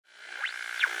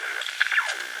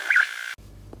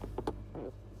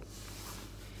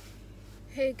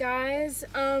Hey guys,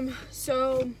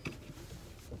 so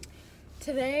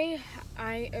today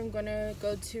I am gonna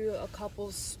go to a couple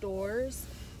stores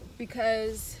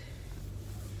because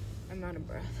I'm out of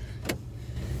breath.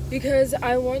 Because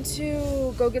I want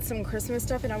to go get some Christmas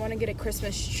stuff and I want to get a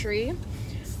Christmas tree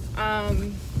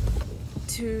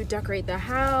to decorate the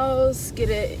house,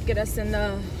 get us in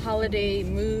the holiday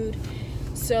mood.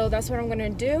 So that's what I'm gonna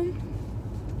do.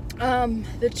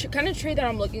 The kind of tree that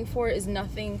I'm looking for is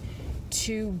nothing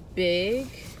too big,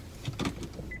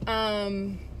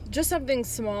 just something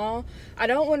small. I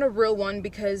don't want a real one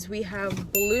because we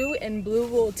have blue and blue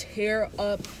will tear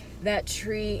up that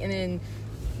tree and then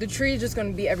the tree is just going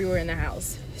to be everywhere in the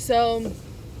house. So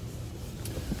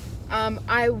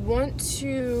I want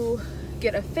to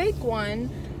get a fake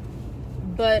one,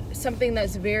 but something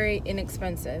that's very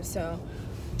inexpensive. So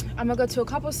I'm gonna go to a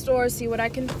couple stores, see what I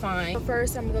can find.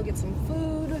 First I'm gonna go get some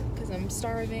food because I'm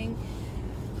starving.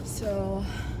 So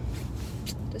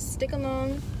just stick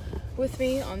along with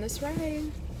me on this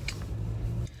ride.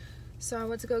 So I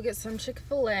went to go get some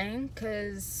Chick-fil-A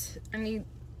because I need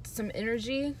some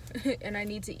energy and I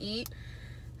need to eat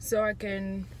so I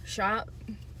can shop.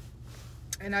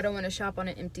 And I don't want to shop on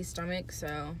an empty stomach,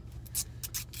 so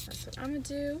that's what I'm gonna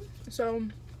do. So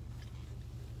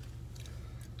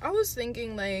I was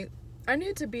thinking, like, I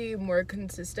need to be more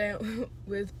consistent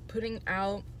with putting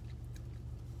out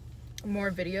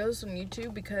more videos on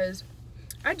YouTube because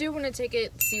I do want to take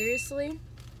it seriously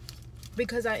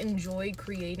because I enjoy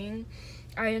creating.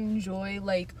 I enjoy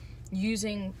like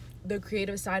using the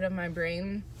creative side of my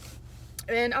brain,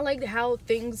 and I like how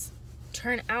things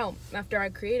turn out after I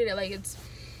created it. Like,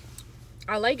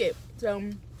 I like it.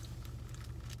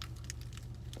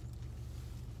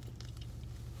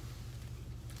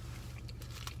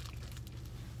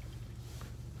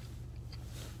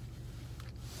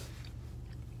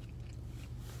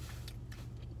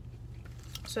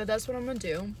 So that's what I'm gonna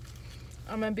do.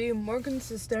 I'm gonna be more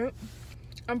consistent.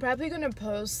 I'm probably gonna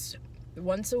post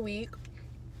once a week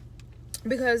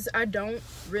because I don't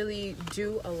really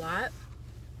do a lot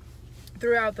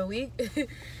throughout the week.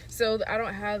 So I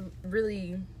don't have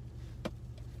really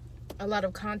a lot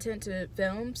of content to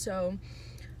film. So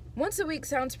once a week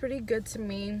sounds pretty good to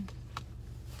me.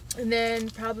 And then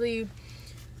probably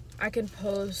I can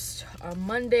post on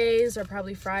Mondays or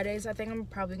probably Fridays. I think I'm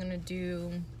probably gonna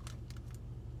do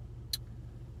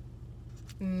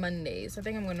Mondays. I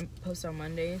think I'm gonna post on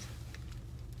Mondays.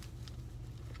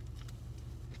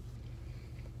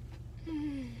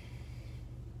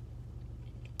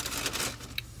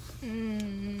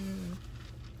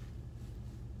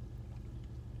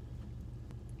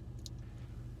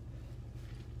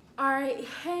 Alright,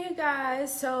 hey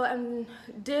guys, so I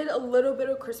did a little bit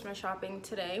of Christmas shopping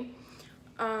today.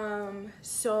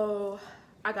 So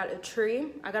I got a tree.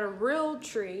 I got a real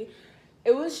tree.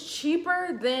 It was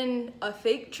cheaper than a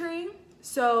fake tree,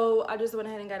 so I just went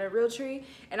ahead and got a real tree,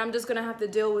 and I'm just gonna have to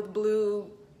deal with blue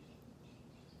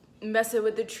messing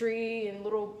with the tree and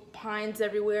little pines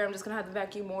everywhere. I'm just gonna have to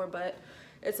vacuum more, but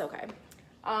it's okay.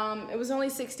 It was only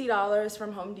 $60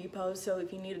 from Home Depot, so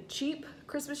if you need a cheap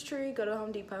Christmas tree, go to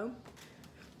Home Depot.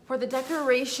 For the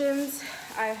decorations,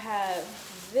 I have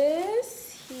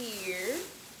this here.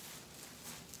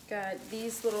 Got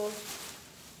these little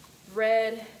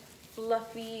red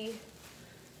fluffy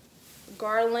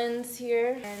garlands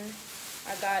here, and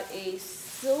I got a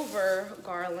silver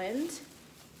garland.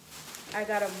 I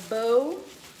got a bow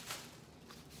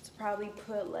to probably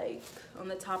put like on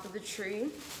the top of the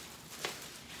tree,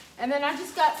 and then I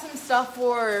just got some stuff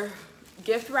for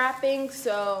gift wrapping.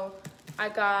 So I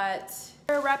got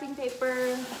wrapping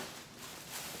paper,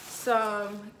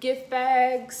 some gift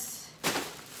bags,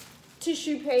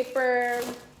 tissue paper,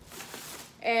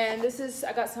 and this is,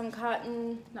 I got some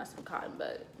cotton, not some cotton,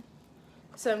 but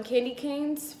some candy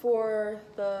canes for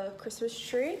the Christmas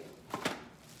tree.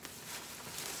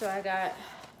 So I got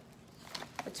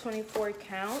a 24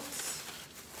 counts,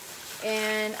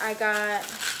 and I got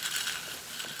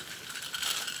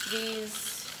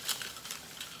these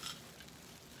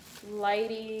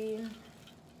lighty,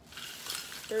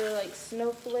 they're like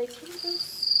snowflakes. What is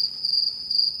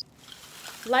this?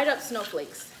 Light up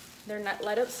snowflakes. They're not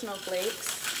light up snowflakes.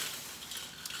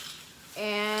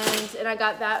 And I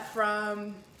got that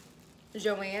from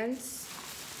Joann's.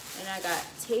 And I got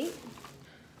tape.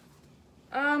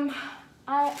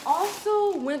 I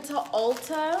also went to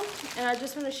Ulta, and I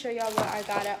just want to show y'all what I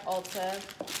got at Ulta.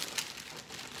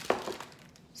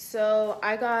 So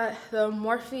I got the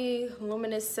Morphe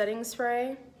Luminous Setting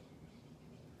Spray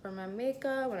for my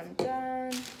makeup when I'm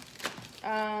done.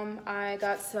 I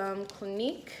got some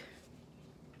Clinique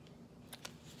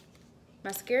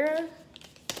mascara,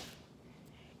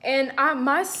 And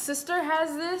my sister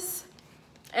has this,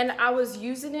 and I was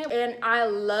using it and I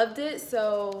loved it,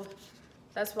 so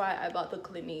that's why I bought the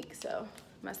Clinique, so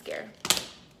mascara.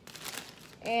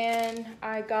 And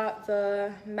I got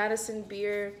the Madison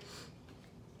Beer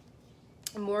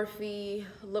Morphe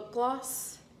lip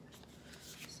gloss.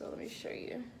 So let me show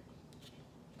you.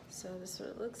 So this is what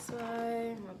it looks like.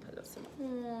 I'm gonna put some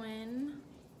on.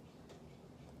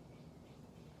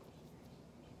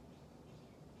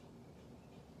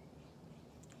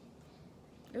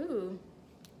 Ooh.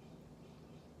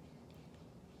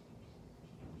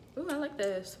 Ooh, I like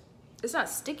this. It's not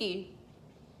sticky.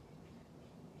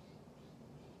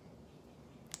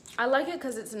 I like it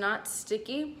because it's not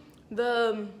sticky.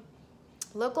 The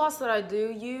lip gloss that I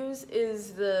do use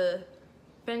is the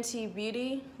Fenty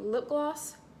Beauty lip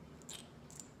gloss.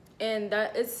 And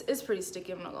that it's pretty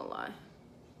sticky, I'm not gonna lie.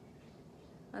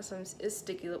 It's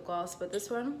sticky lip gloss, but this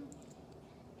one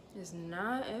is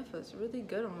not. It feels really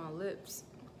good on my lips.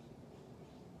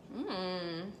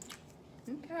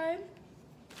 Okay.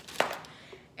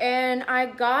 And I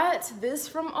got this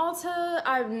from Ulta.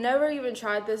 I've never even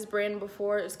tried this brand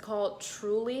before. It's called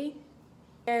Truly.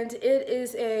 And it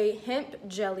is a hemp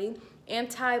jelly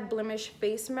anti-blemish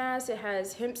face mask. It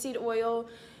has hemp seed oil,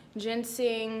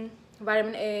 ginseng,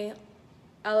 vitamin A,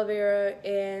 aloe vera,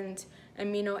 and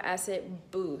amino acid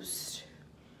boost.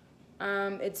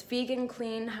 It's vegan,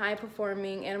 clean, high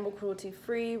performing, animal cruelty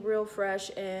free, real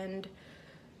fresh, and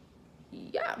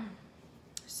yeah.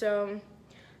 So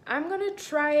I'm gonna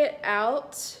try it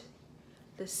out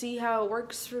to see how it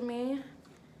works for me.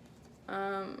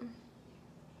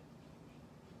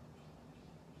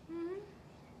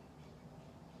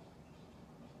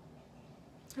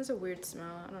 Has a weird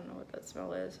smell. I don't know what that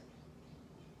smell is.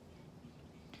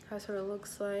 That's what it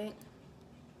looks like.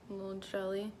 A little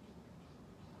jelly.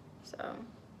 So,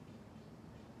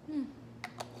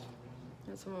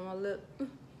 that's some on my lip.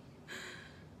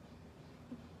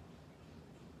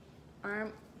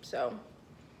 Alright, so.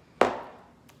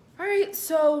 Alright,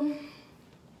 so,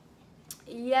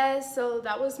 yes, so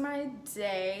that was my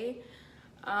day.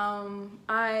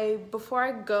 Before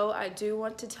I go, I do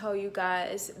want to tell you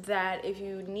guys that if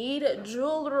you need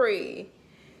jewelry,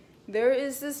 there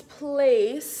is this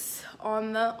place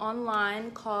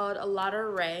online called A Lotta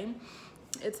Ray.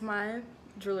 It's my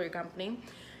jewelry company.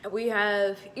 We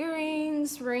have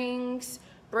earrings, rings,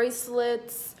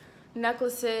 bracelets,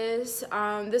 necklaces.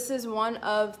 This is one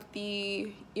of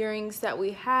the earrings that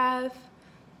we have.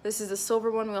 This is a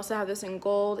silver one. We also have this in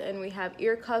gold, and we have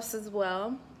ear cuffs as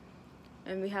well.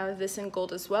 And we have this in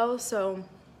gold as well. So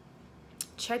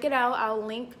check it out. I'll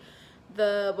link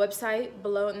the website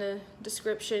below in the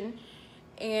description.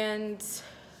 And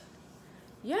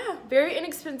yeah, very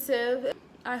inexpensive.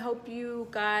 I hope you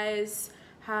guys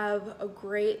have a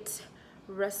great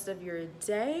rest of your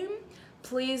day.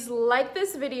 Please like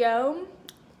this video,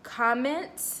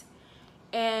 comment,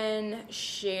 and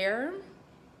share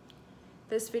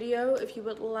this video if you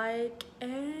would like.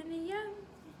 And yeah,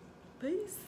 peace.